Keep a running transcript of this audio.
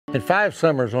In 5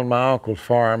 summers on my uncle's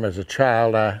farm as a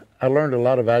child, I learned a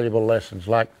lot of valuable lessons,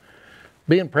 like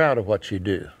being proud of what you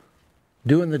do,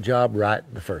 doing the job right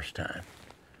the first time,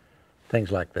 things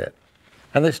like that.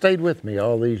 And they stayed with me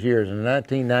all these years. In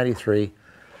 1993,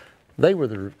 they were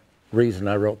the reason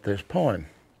I wrote this poem.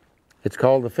 It's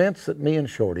called The Fence That Me and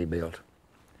Shorty Built.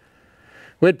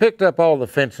 We'd picked up all the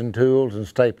fencing tools and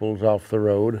staples off the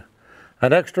road.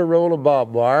 An extra roll of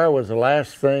barbed wire was the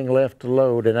last thing left to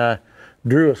load, and I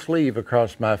drew a sleeve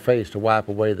across my face to wipe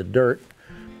away the dirt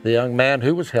the young man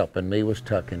who was helping me was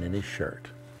tucking in his shirt.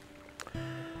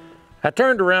 I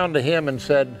turned around to him and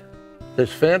said,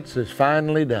 "This fence is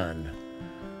finally done.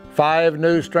 5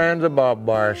 new strands of barbed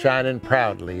wire shining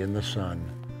proudly in the sun.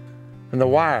 And the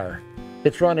wire,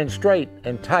 it's running straight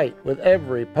and tight with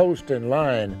every post in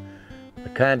line, the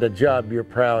kind of job you're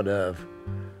proud of,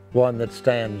 one that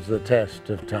stands the test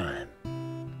of time."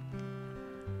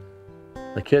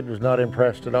 The kid was not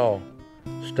impressed at all,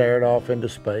 stared off into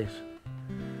space.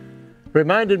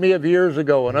 Reminded me of years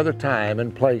ago, another time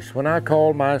and place when I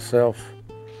called myself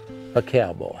a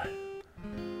cowboy.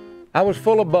 I was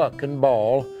full of buck and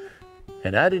ball,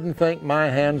 and I didn't think my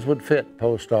hands would fit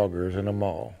post augers in a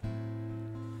maul.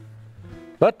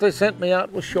 But they sent me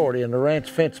out with Shorty and the ranch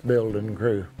fence building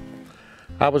crew.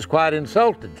 I was quite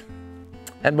insulted,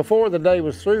 and before the day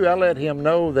was through, I let him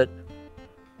know that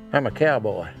I'm a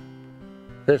cowboy.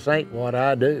 This ain't what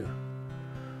I do.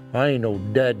 I ain't no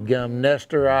dadgum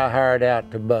nester I hired out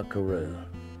to buckaroo.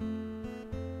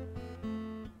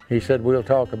 He said, "We'll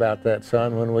talk about that,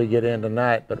 son, when we get in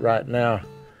tonight, but right now,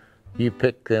 you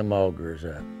pick them augers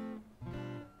up.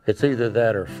 It's either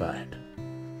that or fight."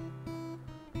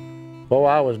 Oh,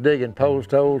 I was digging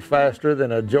post holes faster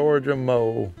than a Georgia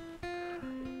mole.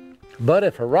 But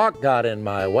if a rock got in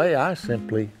my way, I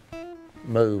simply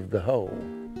moved the hole.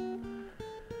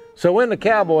 So when the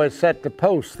cowboys set the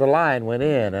post, the line went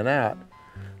in and out.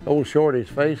 Old Shorty's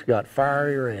face got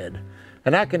fiery red,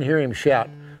 and I can hear him shout,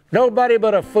 "Nobody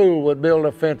but a fool would build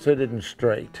a fence that isn't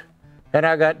straight. And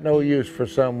I got no use for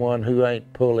someone who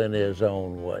ain't pulling his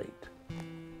own weight."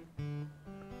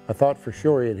 I thought for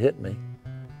sure he'd hit me.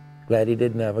 Glad he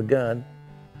didn't have a gun.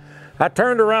 I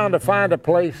turned around to find a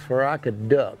place where I could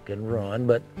duck and run,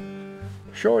 but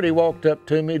Shorty walked up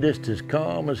to me just as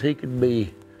calm as he could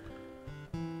be.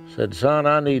 Said, "Son,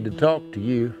 I need to talk to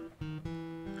you.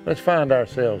 Let's find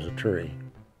ourselves a tree."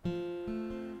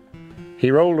 He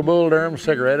rolled a Bull Durham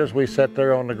cigarette as we sat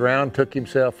there on the ground, took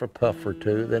himself a puff or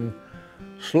two, then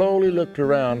slowly looked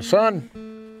around. "Son,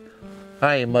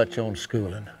 I ain't much on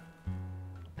schooling.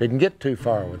 Didn't get too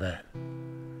far with that.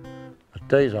 But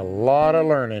there's a lot of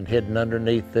learning hidden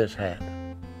underneath this hat.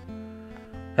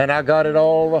 And I got it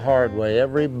all the hard way,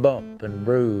 every bump and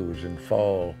bruise and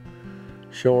fall.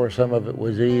 Sure, some of it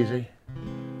was easy.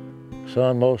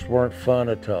 Son, most weren't fun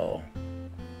at all.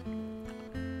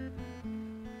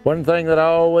 One thing that I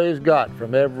always got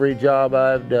from every job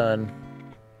I've done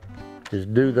is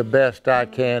do the best I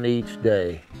can each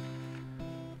day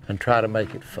and try to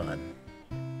make it fun.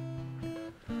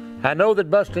 I know that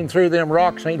busting through them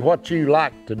rocks ain't what you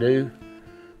like to do,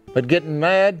 but getting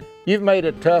mad, you've made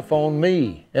it tough on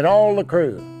me and all the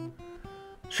crew.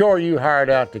 Sure, you hired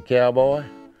out the cowboy.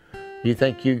 You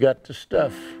think you got the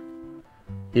stuff.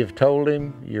 You've told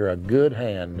him you're a good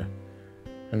hand,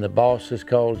 and the boss has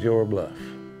called your bluff.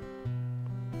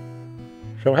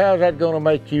 So how's that gonna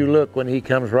make you look when he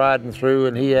comes riding through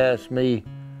and he asks me,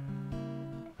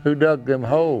 "Who dug them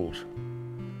holes?"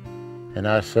 And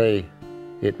I say,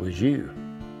 "It was you."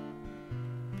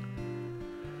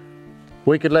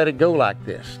 We could let it go like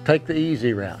this, take the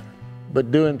easy route, but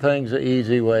doing things the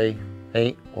easy way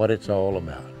ain't what it's all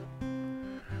about.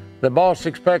 The boss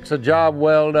expects a job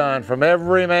well done from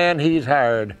every man he's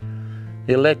hired.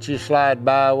 He'll let you slide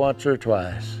by once or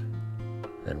twice.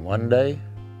 Then one day,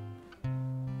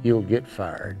 you'll get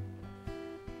fired.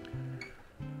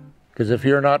 'Cause if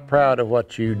you're not proud of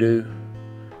what you do,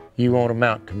 you won't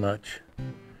amount to much.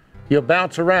 You'll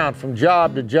bounce around from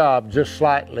job to job just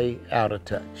slightly out of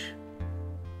touch.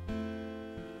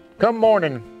 Come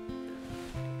morning,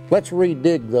 let's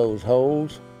redig those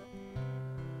holes.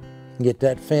 Get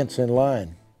that fence in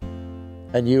line,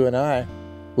 and you and I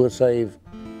will save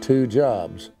 2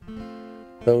 jobs,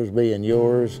 those being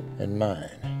yours and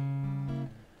mine.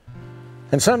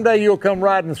 And someday you'll come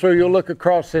riding through, you'll look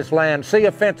across this land, see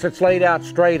a fence that's laid out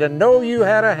straight, and know you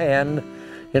had a hand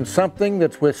in something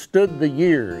that's withstood the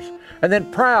years. And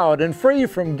then proud and free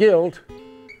from guilt,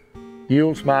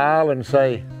 you'll smile and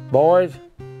say, "Boys,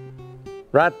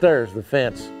 right there's the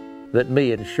fence that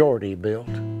me and Shorty built."